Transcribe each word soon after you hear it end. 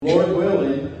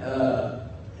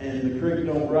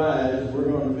creek don't rise, we're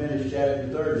going to finish chapter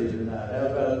 30 tonight. How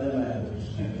about them apples?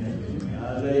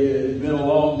 I tell you, it's been a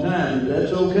long time, but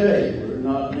that's okay. We're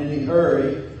not in any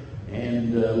hurry.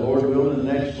 And Lord willing,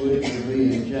 next week we'll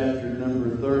be in chapter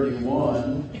number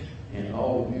 31. And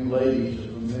all of you ladies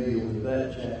are familiar with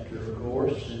that chapter, of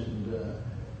course. And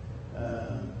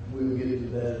we'll get to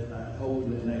that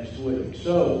hopefully next week.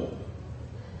 So,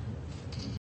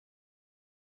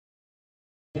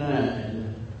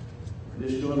 9.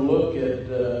 Just going to look at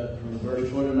from verse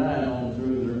 29 on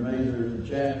through the remainder of the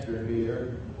chapter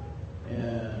here.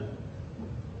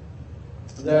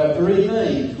 There are three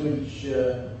things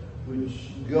which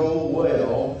go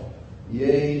well,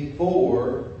 yea,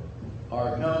 four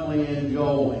are comely and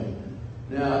going.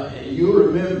 Now, you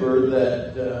remember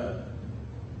that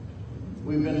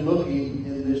we've been looking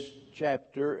in this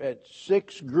chapter at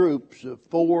 6 groups of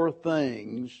 4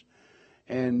 things,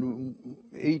 and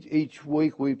each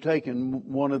week we've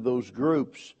taken one of those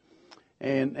groups,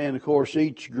 and of course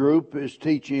each group is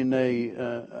teaching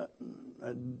a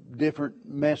different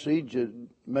message,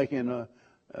 making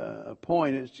a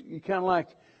point. It's kind of like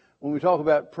when we talk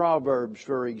about Proverbs,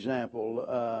 for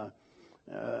example.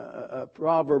 A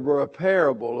proverb or a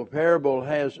parable. A parable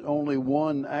has only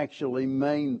one actually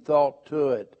main thought to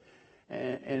it.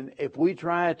 And if we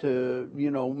try to,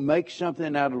 make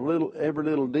something out of every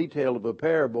little detail of a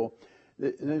parable,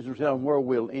 this will tell them where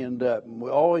we'll end up. And we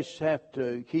always have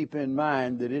to keep in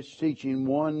mind that it's teaching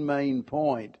one main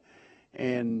point.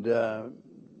 And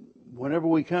whenever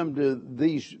we come to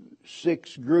these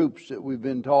 6 groups that we've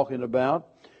been talking about,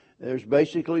 there's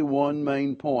basically one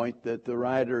main point that the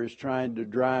writer is trying to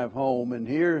drive home. And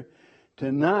here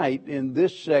tonight in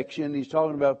this section, he's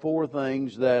talking about 4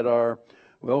 things that are,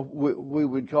 well, we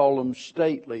would call them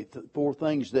stately. 4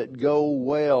 things that go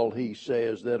well, he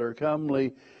says, that are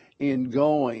comely in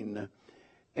going.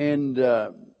 And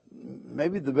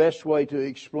maybe the best way to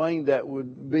explain that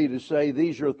would be to say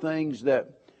these are things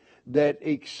that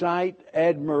excite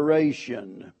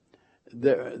admiration.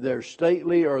 They're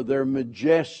stately or they're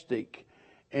majestic.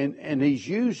 And he's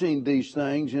using these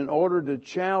things in order to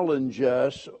challenge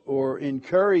us or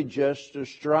encourage us to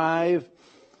strive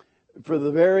for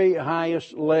the very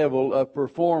highest level of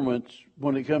performance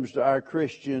when it comes to our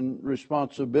Christian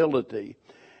responsibility.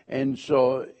 And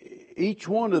so each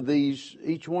one of these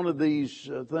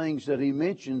things that he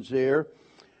mentions here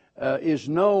is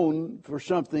known for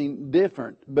something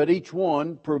different, but each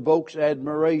one provokes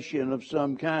admiration of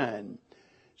some kind.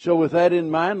 So with that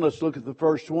in mind, let's look at the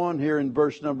first one here in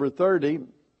verse number 30.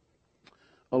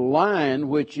 A lion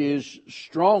which is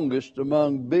strongest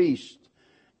among beasts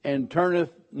and turneth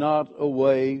not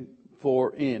away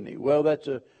for any. Well, that's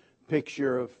a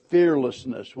picture of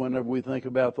fearlessness whenever we think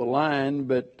about the lion,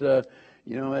 but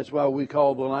that's why we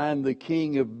call the lion the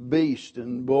king of beasts.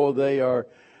 And boy, they are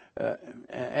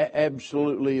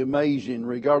absolutely amazing,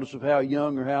 regardless of how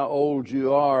young or how old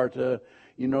you are. To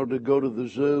go to the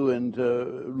zoo and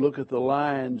to look at the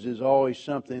lions is always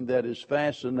something that is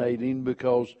fascinating,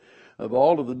 because of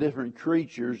all of the different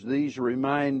creatures, these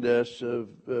remind us of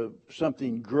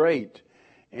something great.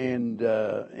 And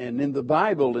in the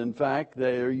Bible, in fact,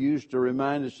 they are used to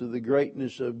remind us of the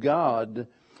greatness of God.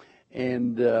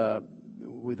 And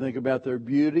we think about their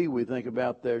beauty, we think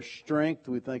about their strength,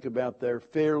 we think about their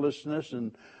fearlessness,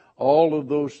 and all of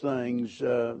those things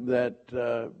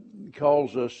that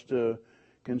calls us to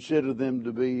consider them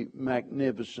to be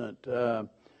magnificent. A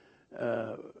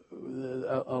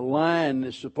lion,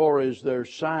 as far as their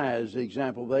size,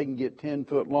 example, they can get 10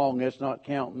 foot long. That's not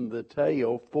counting the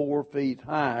tail, 4 feet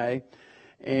high,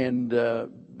 and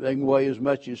they can weigh as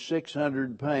much as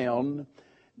 600 pounds.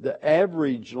 The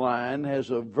average lion has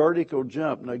a vertical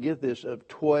jump, now get this, of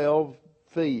 12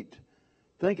 feet.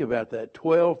 Think about that,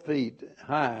 12 feet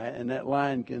high, and that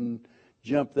lion can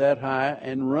jump that high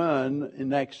and run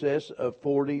in excess of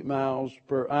 40 miles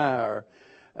per hour.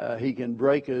 He can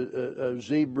break a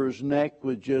zebra's neck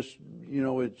with just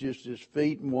his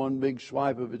feet and one big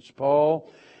swipe of its paw.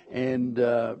 And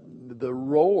the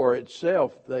roar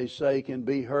itself, they say, can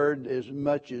be heard as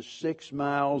much as 6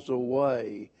 miles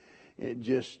away. It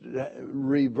just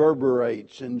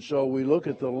reverberates. And so we look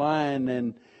at the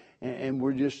lion and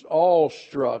we're just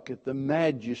awestruck at the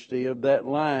majesty of that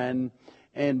lion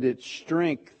and its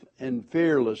strength and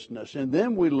fearlessness. And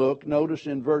then we look, notice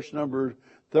in verse number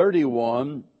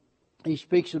 31, he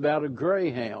speaks about a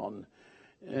greyhound.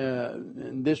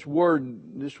 And this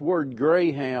word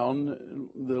greyhound,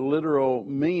 the literal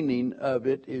meaning of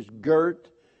it is girt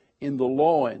in the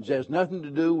loins. It has nothing to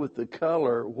do with the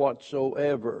color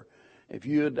whatsoever. If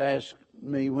you had asked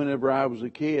me whenever I was a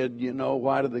kid,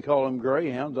 why do they call them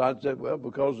greyhounds? I'd say, well,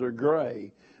 because they're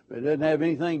gray. It doesn't have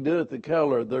anything to do with the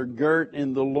color. They're girt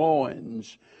in the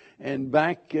loins. And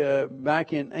back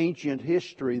in ancient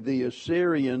history, the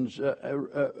Assyrians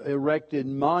erected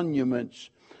monuments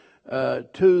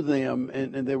to them,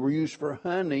 and they were used for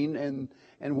hunting.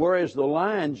 And whereas the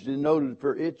lion's denoted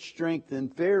for its strength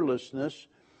and fearlessness,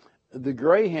 the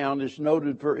greyhound is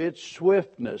noted for its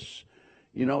swiftness.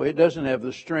 You know, it doesn't have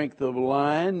the strength of a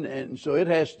lion, and so it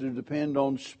has to depend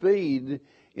on speed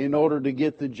in order to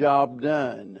get the job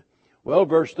done. Well,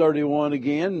 verse 31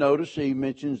 again, notice he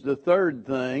mentions the third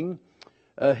thing,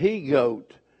 a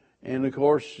he-goat. And of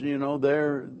course, you know,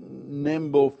 they're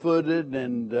nimble-footed,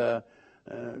 and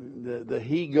the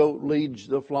he-goat leads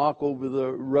the flock over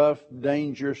the rough,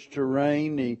 dangerous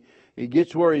terrain. He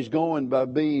gets where he's going by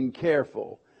being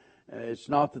careful. It's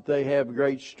not that they have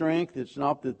great strength. It's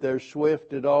not that they're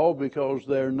swift at all, because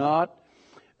they're not.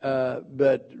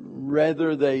 But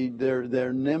rather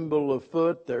they're nimble of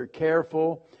foot. They're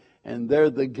careful, and they're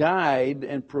the guide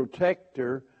and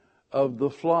protector of the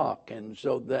flock. And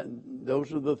so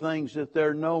those are the things that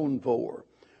they're known for.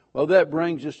 Well, that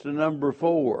brings us to number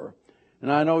 4. And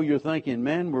I know you're thinking,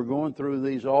 man, we're going through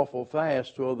these awful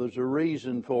fast. Well, there's a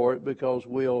reason for it, because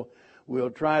we'll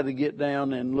try to get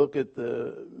down and look at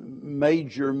the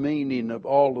major meaning of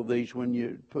all of these when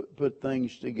you put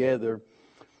things together.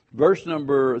 Verse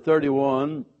number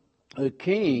 31, a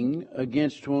king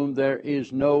against whom there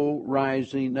is no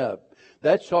rising up.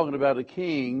 That's talking about a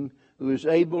king who is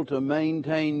able to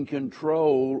maintain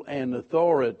control and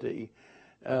authority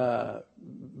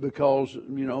because,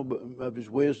 you know, of his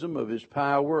wisdom, of his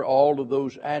power, all of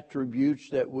those attributes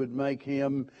that would make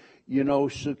him, you know,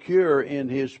 secure in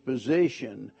his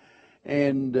position.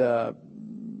 And,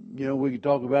 you know, we could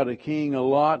talk about a king a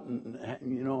lot, and,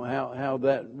 you know, how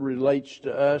that relates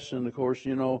to us. And, of course,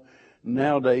 you know,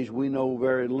 nowadays we know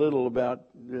very little about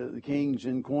the kings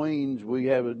and queens. We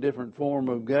have a different form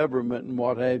of government and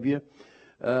what have you.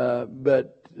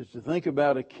 But to think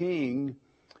about a king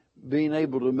being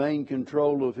able to maintain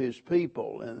control of his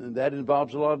people, and that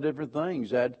involves a lot of different things.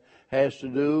 That has to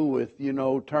do with, you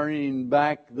know, turning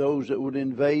back those that would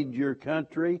invade your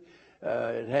country.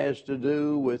 It has to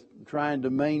do with trying to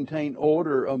maintain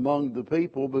order among the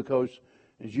people, because,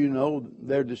 as you know,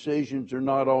 their decisions are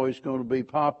not always going to be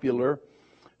popular.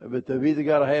 But they've either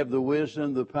got to have the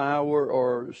wisdom, the power,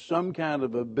 or some kind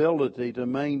of ability to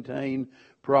maintain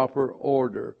proper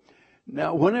order.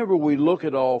 Now, whenever we look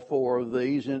at all 4 of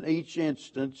these, in each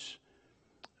instance,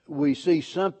 we see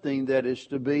something that is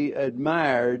to be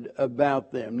admired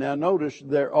about them. Now, notice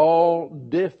they're all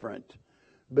different,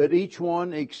 but each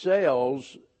one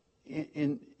excels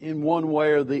in one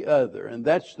way or the other. And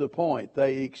that's the point.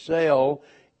 They excel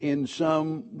in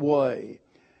some way.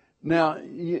 Now,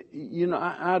 you know,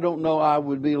 I don't know, I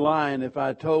would be lying if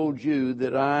I told you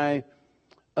that I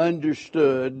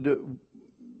understood,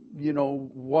 you know,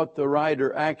 what the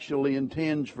writer actually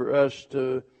intends for us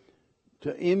to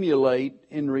emulate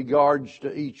in regards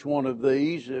to each one of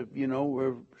these. If, you know,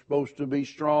 we're supposed to be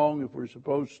strong, if we're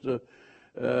supposed to,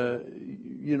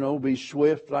 you know, be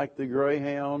swift like the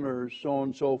greyhound, or so on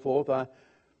and so forth. I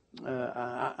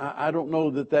don't know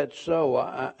that that's so.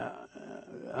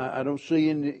 I don't see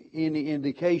any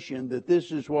indication that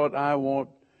this is what I want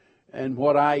and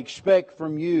what I expect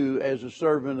from you as a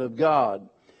servant of God.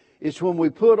 It's when we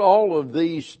put all of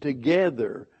these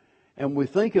together and we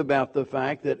think about the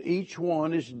fact that each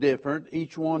one is different,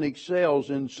 each one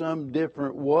excels in some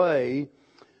different way,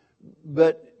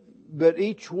 but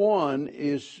each one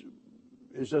is,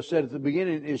 as I said at the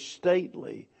beginning, is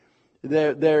stately.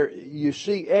 There you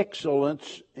see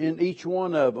excellence in each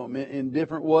one of them in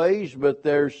different ways, but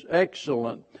there's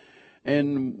excellence.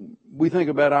 And we think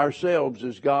about ourselves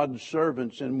as God's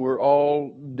servants, and we're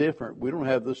all different. We don't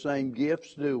have the same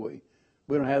gifts, do we?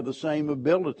 We don't have the same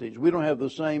abilities. We don't have the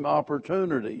same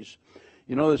opportunities.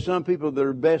 You know, there's some people that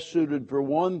are best suited for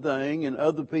one thing and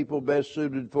other people best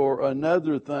suited for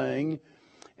another thing.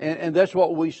 And that's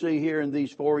what we see here in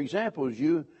these 4 examples.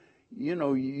 You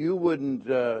know, you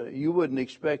wouldn't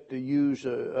expect to use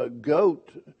a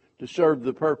goat to serve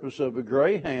the purpose of a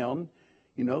greyhound.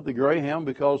 You know, the greyhound,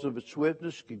 because of its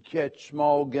swiftness, could catch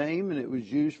small game, and it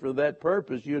was used for that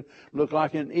purpose. You'd look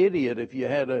like an idiot if you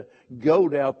had a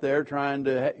goat out there trying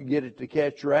to get it to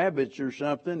catch rabbits or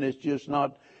something. It's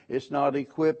not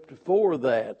equipped for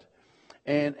that.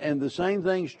 And the same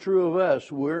thing's true of us.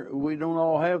 We don't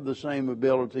all have the same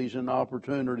abilities and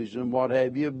opportunities and what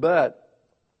have you, but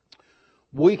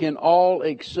we can all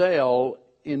excel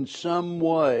in some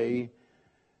way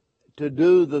to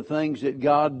do the things that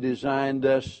God designed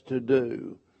us to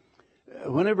do.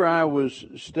 whenever I was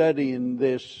studying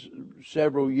this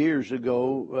several years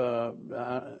ago,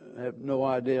 I have no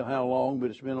idea how long, but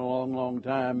it's been a long, long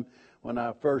time when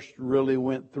I first really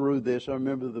went through this. I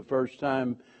remember the first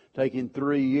time taking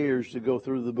 3 years to go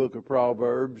through the book of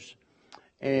Proverbs.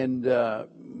 And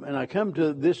I come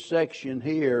to this section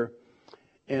here,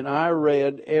 and I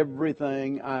read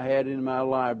everything I had in my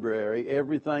library,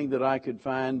 everything that I could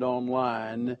find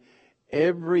online,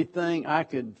 everything I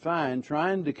could find,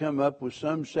 trying to come up with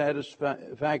some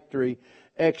satisfactory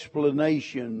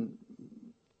explanation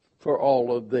for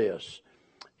all of this.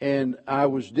 And I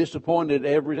was disappointed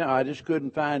every time. I just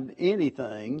couldn't find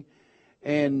anything.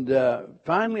 And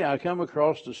finally, I come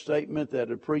across the statement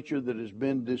that a preacher that has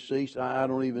been deceased, I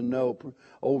don't even know,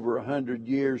 over 100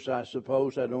 years, I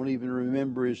suppose. I don't even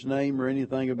remember his name or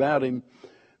anything about him.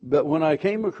 But when I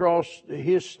came across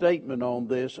his statement on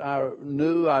this, I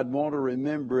knew I'd want to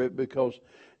remember it because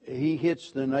he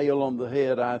hits the nail on the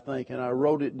head, I think. And I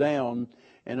wrote it down.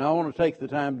 And I want to take the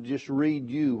time to just read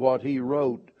you what he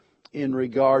wrote in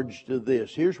regards to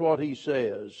this. Here's what he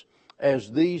says.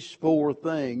 As these 4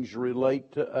 things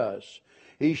relate to us.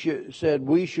 He said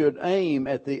we should aim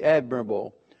at the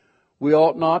admirable. We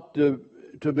ought not to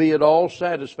be at all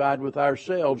satisfied with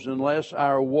ourselves unless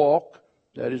our walk,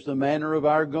 that is the manner of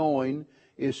our going,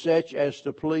 is such as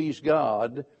to please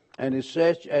God and is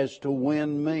such as to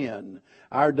win men.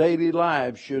 Our daily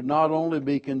lives should not only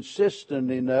be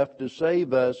consistent enough to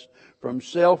save us from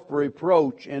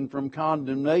self-reproach and from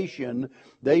condemnation,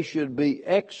 they should be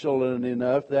excellent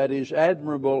enough, that is,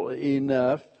 admirable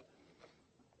enough,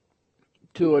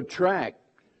 to attract,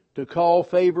 to call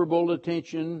favorable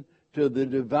attention to the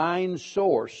divine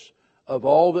source of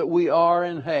all that we are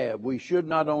and have. We should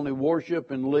not only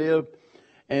worship and live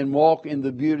and walk in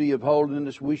the beauty of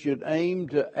holiness, we should aim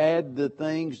to add the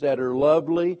things that are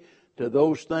lovely to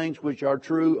those things which are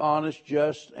true, honest,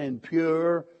 just, and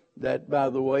pure. That, by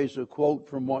the way, is a quote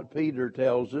from what Peter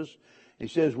tells us. He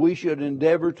says we should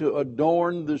endeavor to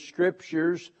adorn the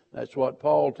Scriptures. That's what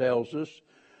Paul tells us.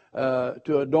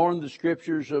 To adorn the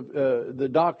Scriptures of the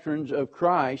doctrines of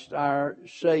Christ, our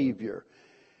Savior.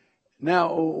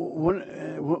 Now,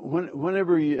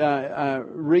 whenever I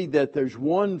read that, there's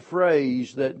one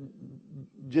phrase that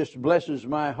just blesses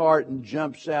my heart and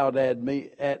jumps out at me,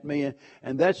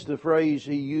 and that's the phrase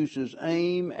he uses,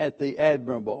 aim at the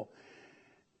admirable.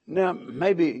 Now,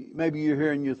 maybe you're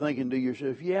here and you're thinking to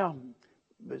yourself, yeah,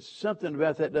 but something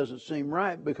about that doesn't seem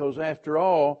right, because after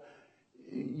all,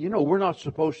 we're not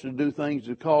supposed to do things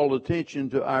to call attention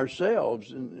to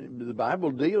ourselves, and the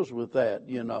Bible deals with that,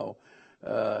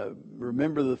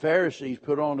 Remember the Pharisees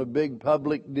put on a big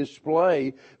public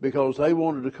display because they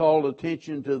wanted to call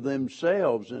attention to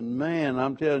themselves. And man,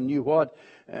 I'm telling you what,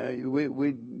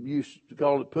 we used to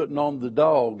call it putting on the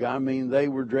dog. I mean, they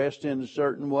were dressed in a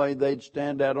certain way. They'd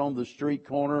stand out on the street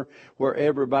corner where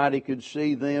everybody could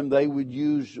see them. They would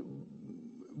use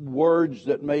words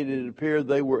that made it appear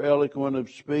they were eloquent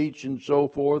of speech and so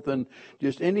forth, and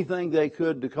just anything they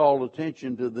could to call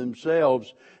attention to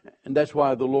themselves. And that's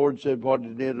why the Lord said what He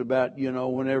did about,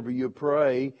 whenever you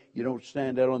pray, you don't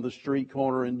stand out on the street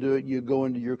corner and do it. You go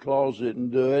into your closet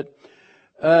and do it.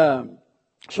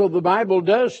 So the Bible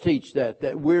does teach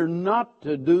that we're not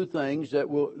to do things that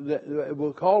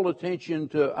will call attention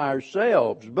to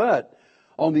ourselves. But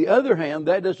on the other hand,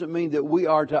 that doesn't mean that we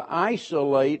are to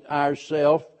isolate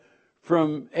ourselves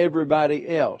from everybody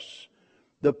else.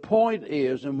 The point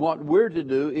is, and what we're to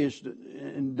do is,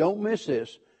 and don't miss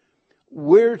this,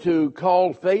 we're to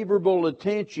call favorable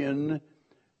attention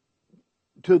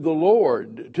to the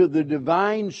Lord, to the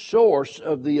divine source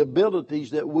of the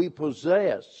abilities that we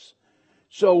possess.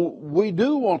 So we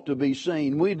do want to be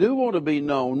seen. We do want to be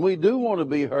known. We do want to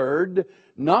be heard,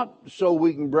 not so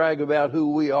we can brag about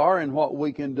who we are and what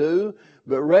we can do,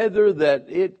 but rather that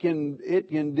it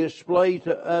can display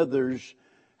to others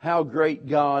how great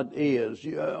God is.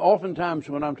 Oftentimes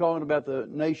when I'm talking about the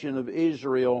nation of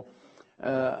Israel,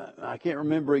 I can't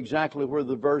remember exactly where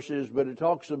the verse is, but it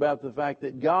talks about the fact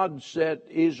that God set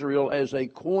Israel as a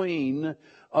queen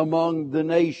among the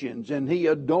nations, and He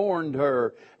adorned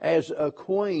her as a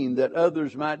queen that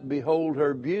others might behold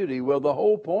her beauty. Well, the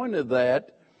whole point of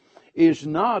that is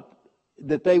not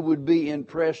that they would be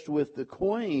impressed with the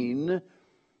queen,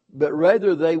 but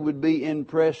rather they would be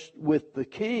impressed with the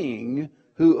king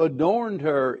who adorned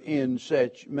her in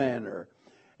such manner.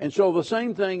 And so the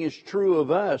same thing is true of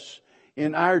us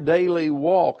in our daily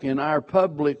walk, in our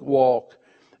public walk.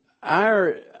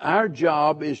 Our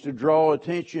job is to draw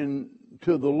attention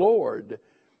to the Lord.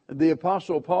 The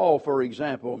Apostle Paul, for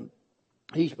example,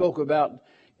 he spoke about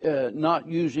not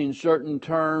using certain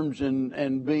terms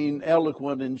and being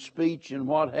eloquent in speech and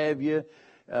what have you.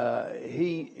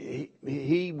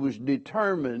 He was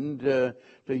determined to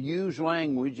use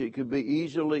language that could be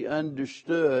easily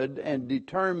understood, and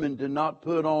determined to not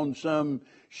put on some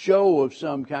show of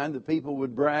some kind that people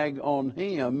would brag on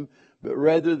him, but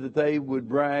rather that they would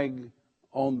brag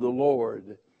on the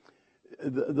Lord.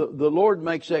 The Lord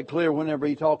makes that clear whenever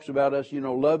he talks about us,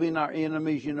 loving our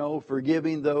enemies,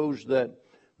 forgiving those that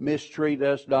mistreat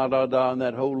us, and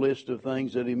that whole list of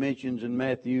things that he mentions in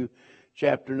Matthew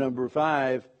chapter number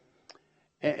 5.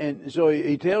 And so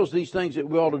he tells these things that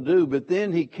we ought to do, but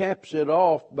then he caps it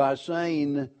off by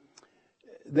saying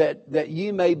that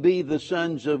ye may be the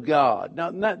sons of God.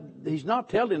 Now, he's not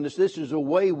telling us this is a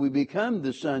way we become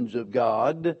the sons of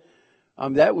God.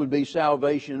 That would be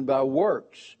salvation by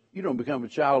works. You don't become a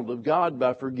child of God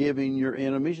by forgiving your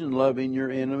enemies and loving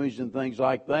your enemies and things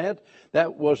like that.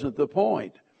 That wasn't the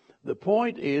point. The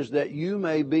point is that you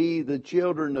may be the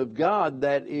children of God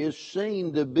that is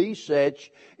seen to be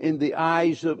such in the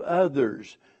eyes of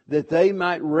others, that they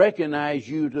might recognize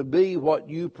you to be what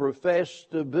you profess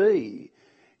to be.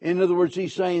 In other words,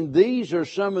 he's saying these are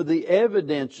some of the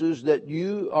evidences that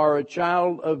you are a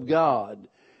child of God.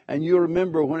 And you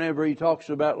remember whenever he talks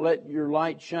about let your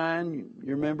light shine,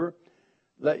 you remember?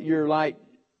 Let your light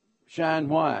shine.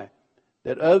 Why?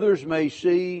 That others may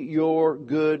see your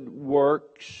good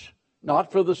works,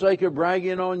 not for the sake of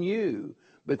bragging on you,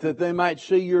 but that they might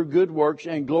see your good works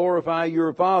and glorify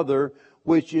your Father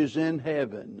which is in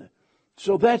heaven.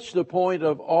 So that's the point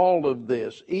of all of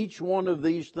this. Each one of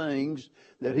these things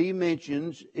that he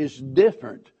mentions is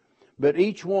different, but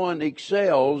each one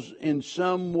excels in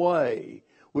some way,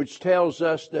 which tells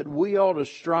us that we ought to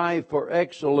strive for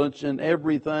excellence in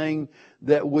everything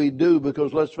that we do,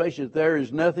 because let's face it, there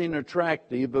is nothing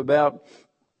attractive about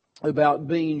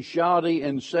being shoddy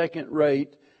and second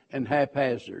rate and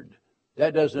haphazard.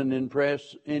 That doesn't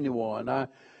impress anyone. I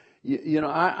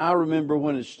remember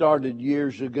when it started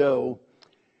years ago.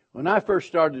 When I first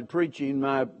started preaching,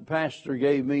 my pastor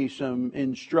gave me some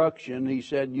instruction. He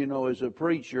said, as a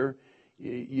preacher,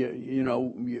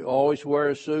 you always wear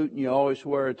a suit and you always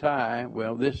wear a tie.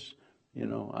 Well,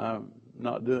 I'm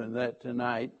not doing that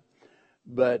tonight,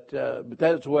 but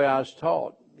that's the way I was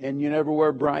taught. And you never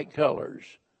wear bright colors.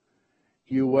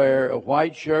 You wear a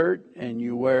white shirt and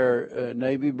you wear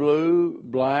navy blue,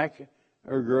 black,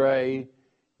 or gray,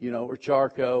 or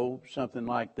charcoal, something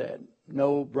like that.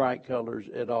 No bright colors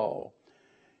at all.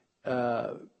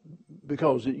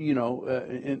 Because,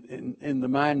 in the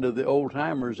mind of the old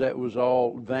timers, that was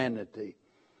all vanity.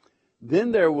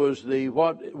 Then there was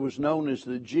what was known as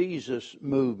the Jesus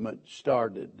movement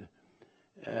started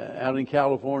out in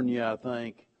California, I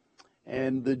think.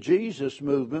 And the Jesus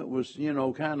movement was,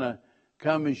 kind of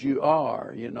come as you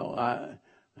are.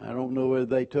 I don't know whether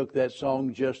they took that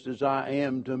song just as I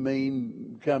am to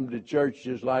mean come to church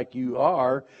just like you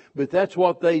are, but that's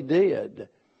what they did.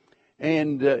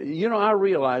 And, I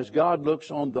realize God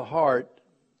looks on the heart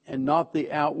and not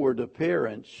the outward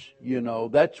appearance.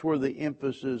 That's where the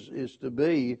emphasis is to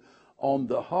be, on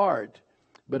the heart.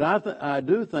 But I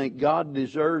do think God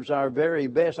deserves our very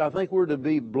best. I think we're to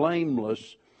be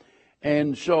blameless.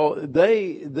 And so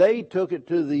they took it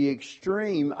to the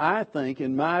extreme, I think,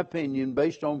 in my opinion,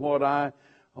 based on what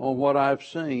I've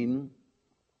seen.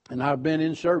 And I've been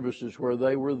in services where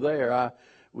they were there. I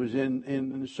was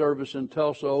in service in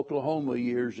Tulsa, Oklahoma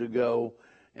years ago,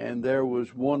 and there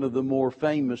was one of the more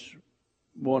famous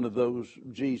one of those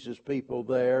Jesus people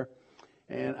there.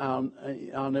 And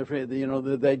I'll never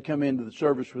forget, they'd come into the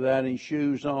service without any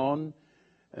shoes on,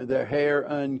 their hair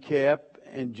unkept,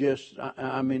 and just,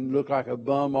 look like a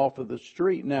bum off of the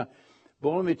street. Now, but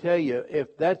let me tell you,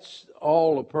 if that's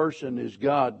all a person is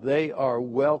God, they are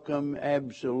welcome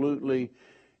absolutely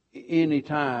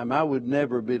anytime. I would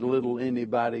never belittle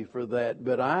anybody for that,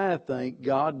 but I think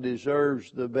God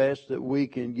deserves the best that we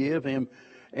can give him.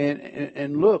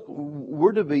 And look,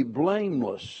 we're to be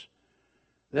blameless.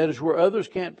 That is where others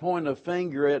can't point a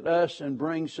finger at us and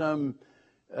bring some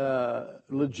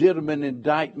legitimate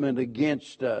indictment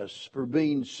against us for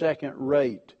being second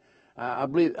rate. I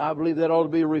believe that ought to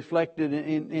be reflected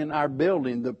in our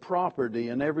building, the property,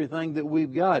 and everything that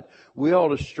we've got. We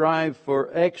ought to strive for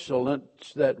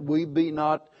excellence, that we be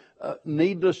not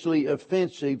needlessly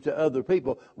offensive to other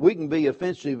people. We can be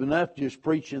offensive enough just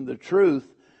preaching the truth,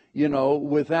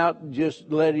 without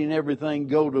just letting everything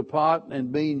go to pot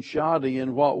and being shoddy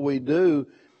in what we do.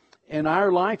 And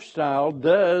our lifestyle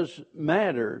does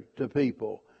matter to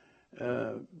people.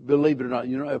 Believe it or not,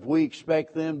 if we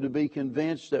expect them to be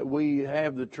convinced that we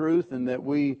have the truth and that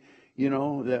we,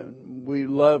 that we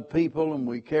love people and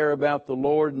we care about the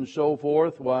Lord and so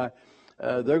forth, why,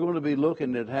 they're going to be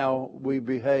looking at how we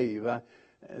behave.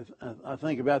 I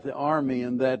think about the Army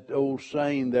and that old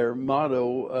saying, their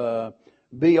motto,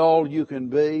 be all you can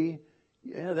be.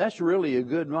 Yeah, that's really a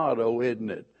good motto, isn't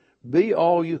it? Be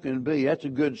all you can be. That's a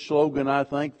good slogan, I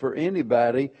think, for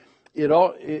anybody.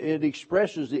 It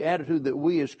expresses the attitude that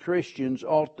we as Christians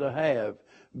ought to have.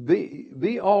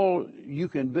 Be all you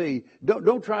can be.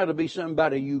 Don't try to be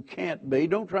somebody you can't be.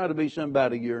 Don't try to be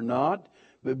somebody you're not.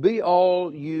 But be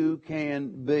all you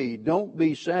can be. Don't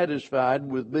be satisfied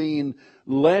with being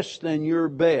less than your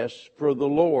best for the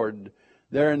Lord.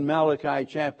 There in Malachi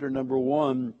chapter number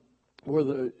 1, where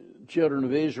the children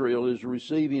of Israel is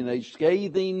receiving a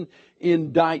scathing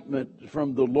indictment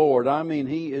from the Lord. I mean,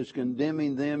 He is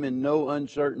condemning them in no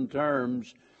uncertain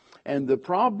terms. And the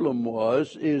problem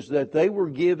is that they were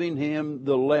giving Him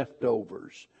the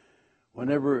leftovers.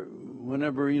 Whenever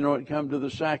it come to the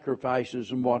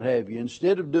sacrifices and what have you,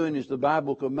 instead of doing as the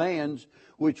Bible commands,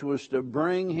 which was to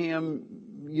bring Him,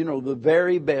 the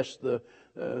very best, the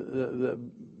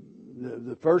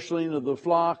firstling of the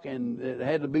flock, and it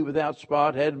had to be without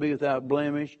spot, had to be without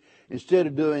blemish. Instead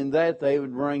of doing that, they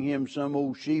would bring Him some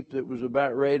old sheep that was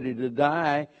about ready to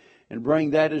die and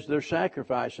bring that as their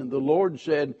sacrifice. And the Lord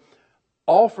said,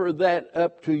 offer that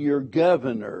up to your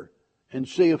governor and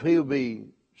see if he'll be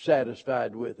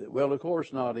satisfied with it. Well, of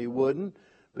course not, he wouldn't,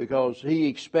 because he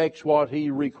expects what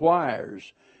he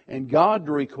requires. And God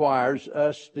requires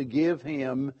us to give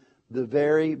Him the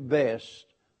very best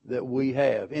that we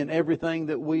have in everything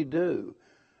that we do.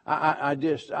 I'm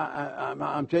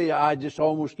telling you, I just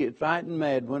almost get fighting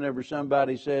mad whenever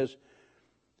somebody says,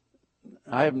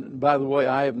 by the way,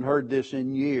 I haven't heard this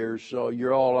in years, so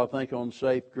you're all, I think, on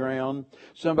safe ground.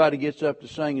 Somebody gets up to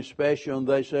sing a special and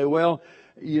they say, well,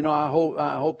 I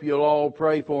hope you'll all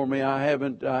pray for me. I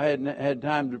hadn't had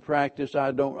time to practice.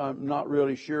 I'm not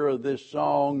really sure of this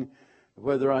song,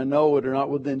 whether I know it or not.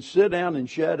 Well, then sit down and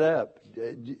shut up.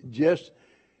 Just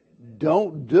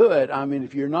don't do it. I mean,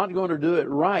 if you're not going to do it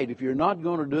right, if you're not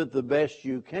going to do it the best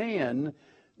you can,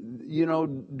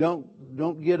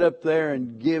 don't get up there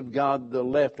and give God the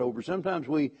leftovers. Sometimes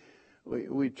we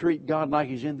treat God like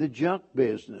He's in the junk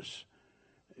business.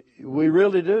 We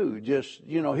really do. Just,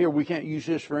 here, we can't use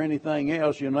this for anything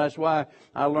else. That's why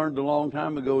I learned a long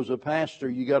time ago as a pastor,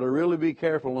 you got to really be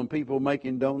careful when people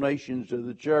making donations to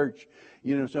the church.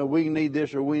 So we need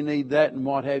this or we need that and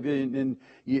what have you. And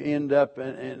you end up,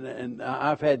 and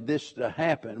I've had this to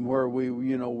happen where we're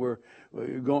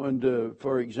going to,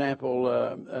 for example,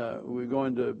 we're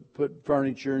going to put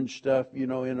furniture and stuff,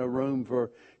 in a room for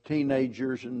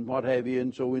teenagers and what have you,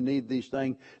 and so we need these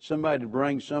things. Somebody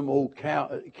brings some old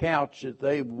couch that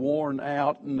they've worn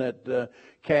out and that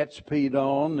cats peed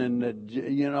on, and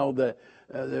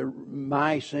the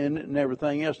mice in it and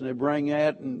everything else, and they bring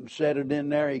that and set it in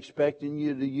there expecting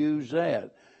you to use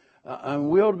that. And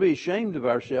we ought to be ashamed of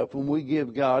ourselves when we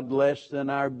give God less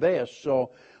than our best.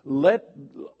 So let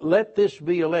this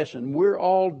be a lesson. We're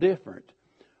all different.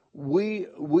 We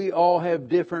all have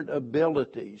different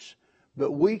abilities.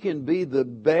 But we can be the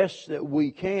best that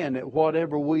we can at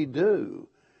whatever we do.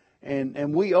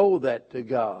 And we owe that to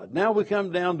God. Now we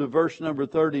come down to verse number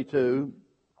 32.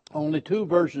 Only 2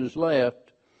 verses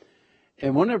left.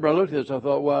 And whenever I looked at this, I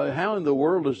thought, well, how in the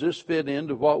world does this fit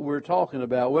into what we're talking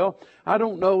about? Well, I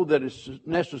don't know that it's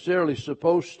necessarily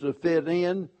supposed to fit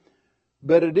in,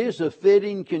 but it is a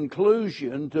fitting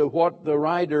conclusion to what the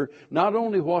writer, not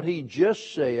only what he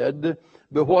just said,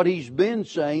 but what he's been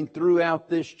saying throughout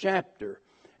this chapter.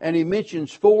 And he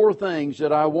mentions 4 things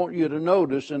that I want you to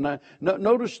notice. And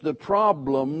notice the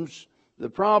problem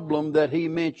that he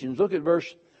mentions. Look at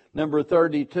verse number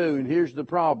 32, and here's the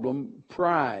problem: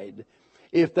 pride.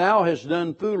 If thou hast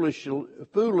done foolishly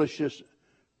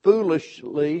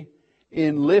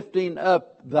in lifting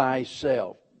up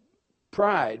thyself.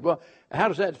 Pride. Well, how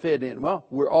does that fit in? Well,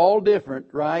 we're all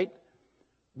different, right?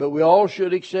 But we all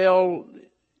should excel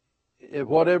at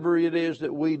whatever it is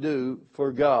that we do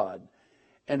for God.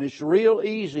 And it's real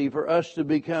easy for us to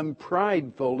become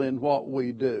prideful in what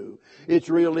we do. It's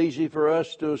real easy for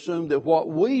us to assume that what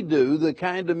we do, the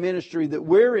kind of ministry that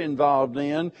we're involved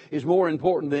in, is more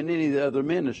important than any of the other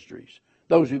ministries.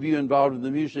 Those of you involved in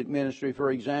the music ministry,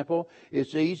 for example,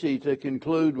 it's easy to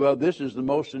conclude, well, this is the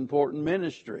most important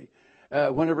ministry.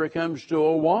 Whenever it comes to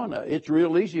Awana, it's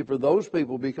real easy for those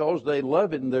people, because they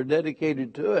love it and they're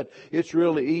dedicated to it. It's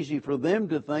really easy for them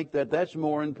to think that that's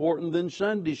more important than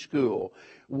Sunday school.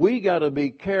 We got to be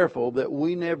careful that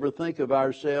we never think of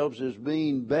ourselves as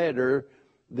being better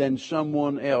than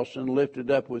someone else and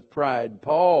lifted up with pride.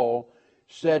 Paul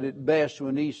said it best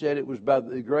when he said it was by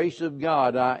the grace of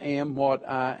God I am what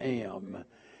I am.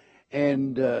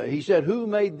 And he said, who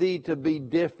made thee to be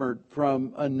different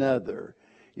from another?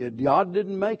 God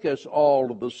didn't make us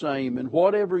all the same. And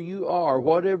whatever you are,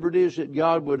 whatever it is that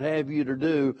God would have you to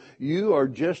do, you are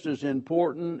just as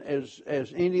important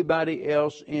as anybody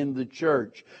else in the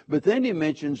church. But then he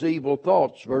mentions evil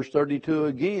thoughts. Verse 32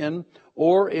 again,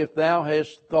 or if thou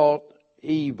hast thought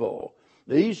evil.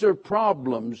 These are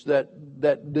problems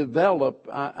that develop,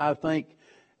 I think,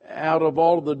 out of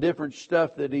all the different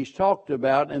stuff that he's talked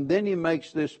about. And then he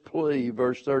makes this plea,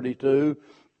 verse 32,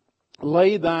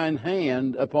 lay thine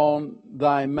hand upon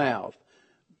thy mouth.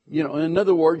 In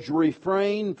other words,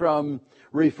 refrain from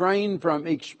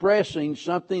expressing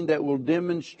something that will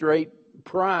demonstrate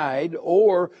pride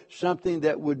or something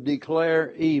that would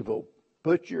declare evil.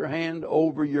 Put your hand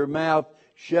over your mouth,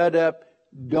 shut up,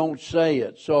 don't say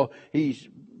it. So he's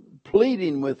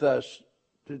pleading with us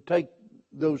to take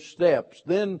those steps.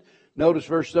 Then notice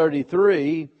verse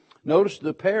 33, notice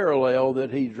the parallel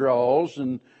that he draws,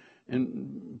 and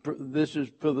this is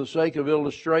for the sake of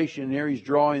illustration here. He's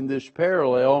drawing this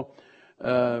parallel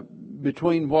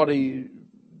between what he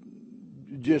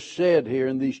just said here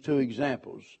in these two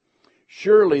examples.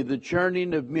 Surely the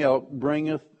churning of milk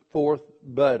bringeth forth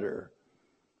butter.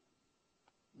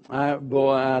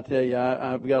 I tell you,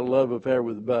 I've got a love affair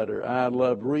with butter. I'm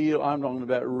talking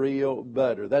about real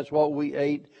butter. That's what we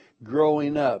ate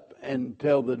growing up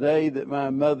until the day that my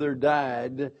mother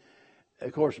died.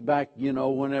 Of course, back,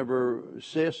 whenever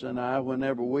Sis and I,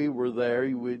 whenever we were there,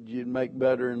 you'd make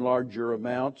butter in larger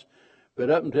amounts.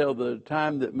 But up until the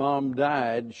time that Mom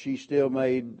died, she still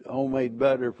made homemade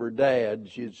butter for Dad.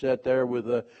 She'd sit there with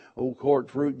a old quart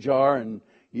fruit jar and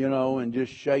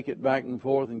just shake it back and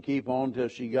forth and keep on till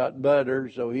she got butter,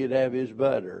 so he'd have his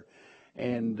butter.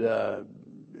 And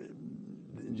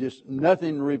just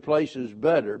nothing replaces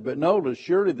butter. But notice,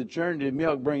 surely the churning of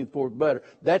milk bringeth forth butter.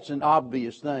 That's an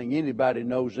obvious thing. Anybody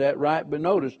knows that, right? But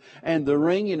notice, and the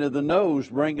wringing of the nose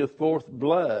bringeth forth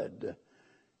blood.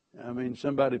 I mean,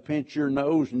 somebody pinch your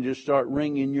nose and just start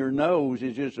wringing your nose.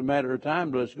 It's just a matter of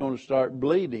time till it's going to start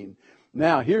bleeding.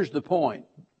 Now, here's the point.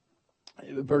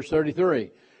 Verse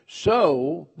 33.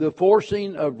 So the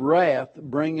forcing of wrath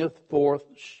bringeth forth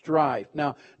strife.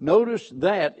 Now, notice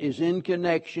that is in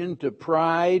connection to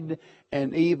pride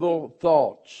and evil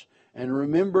thoughts. And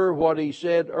remember what he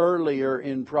said earlier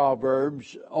in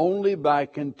Proverbs, only by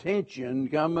pride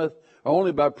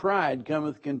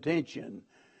cometh contention.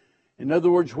 In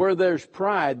other words, where there's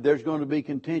pride, there's going to be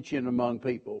contention among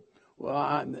people.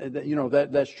 Well,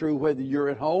 that's true whether you're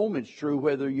at home. It's true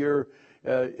whether you're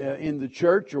in the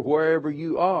church or wherever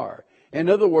you are. In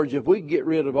other words, if we get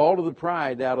rid of all of the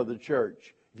pride out of the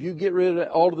church, if you get rid of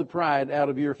all of the pride out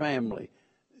of your family,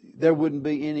 there wouldn't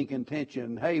be any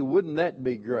contention. Hey, wouldn't that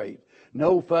be great?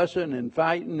 No fussing and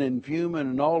fighting and fuming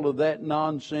and all of that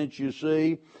nonsense, you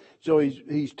see. So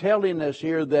he's telling us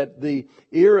here that the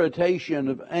irritation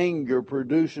of anger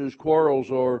produces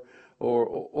quarrels or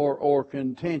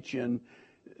contention.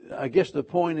 I guess the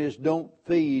point is, don't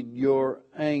feed your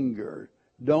anger.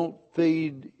 Don't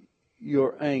feed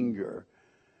your anger.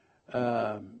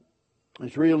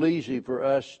 It's real easy for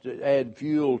us to add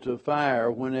fuel to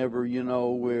fire whenever,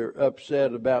 we're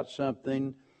upset about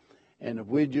something. And if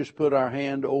we just put our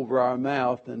hand over our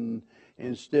mouth and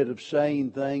instead of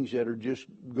saying things that are just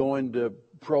going to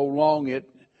prolong it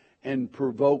and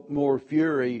provoke more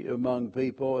fury among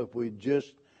people, if we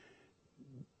just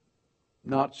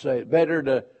not say it. Better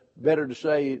to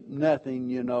say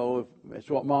nothing, if that's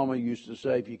what Mama used to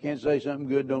say. If you can't say something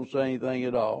good, don't say anything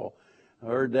at all. I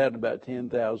heard that about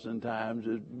 10,000 times.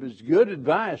 It's good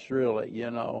advice, really,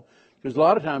 because a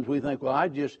lot of times we think, well,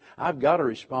 I've got to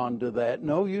respond to that.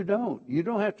 No, you don't. You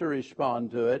don't have to respond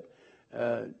to it.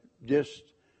 Just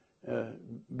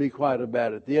be quiet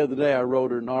about it. The other day I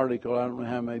wrote an article. I don't know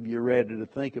how many of you read it or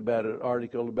think about it. An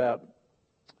article about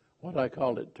what I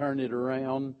called it, Turn It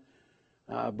Around.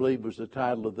 I believe was the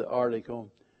title of the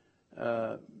article.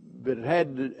 But it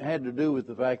had to do with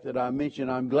the fact that I mentioned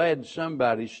I'm glad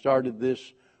somebody started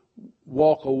this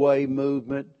walk away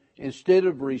movement. Instead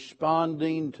of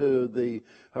responding to the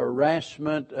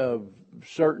harassment of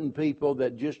certain people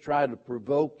that just try to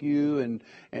provoke you and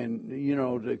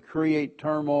to create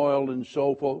turmoil and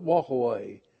so forth, walk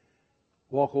away.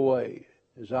 Walk away.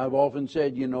 As I've often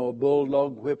said, a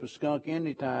bulldog will whip a skunk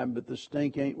anytime, but the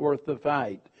stink ain't worth the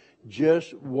fight.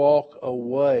 Just walk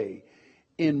away.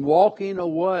 In walking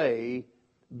away,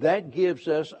 that gives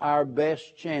us our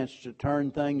best chance to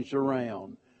turn things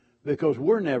around, because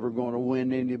we're never going to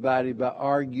win anybody by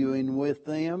arguing with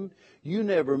them. You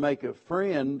never make a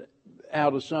friend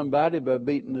out of somebody by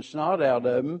beating the snot out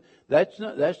of them, that's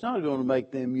not going to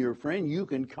make them your friend. You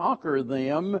can conquer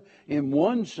them in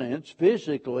one sense,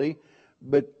 physically,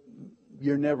 but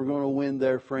you're never going to win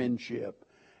their friendship.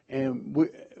 And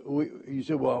you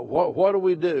say, well, what do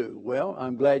we do? Well,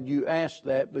 I'm glad you asked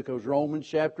that, because Romans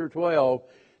chapter 12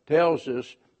 tells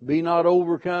us, be not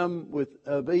overcome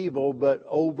of evil, but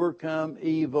overcome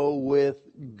evil with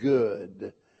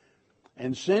good.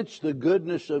 And since the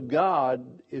goodness of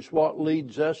God is what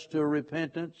leads us to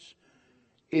repentance,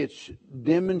 it's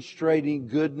demonstrating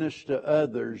goodness to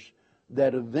others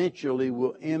that eventually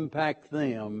will impact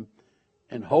them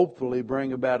and hopefully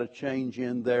bring about a change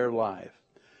in their life.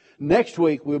 Next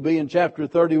week we'll be in chapter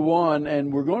 31,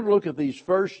 and we're going to look at these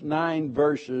first 9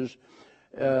 verses.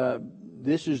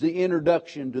 This is the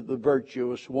introduction to the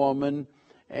virtuous woman,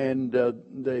 and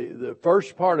the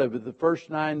first part of it, the first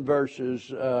 9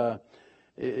 verses,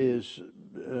 is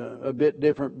a bit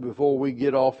different before we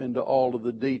get off into all of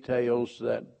the details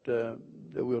that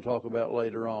we'll talk about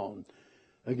later on.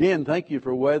 Again, thank you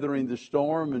for weathering the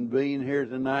storm and being here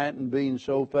tonight and being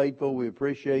so faithful. We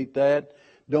appreciate that.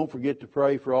 Don't forget to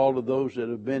pray for all of those that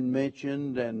have been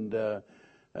mentioned and the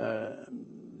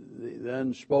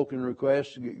unspoken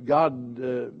requests. God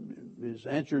has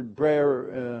answered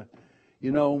prayer,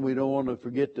 and we don't want to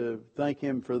forget to thank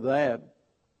Him for that.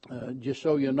 Just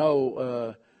so you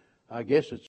know, I guess it's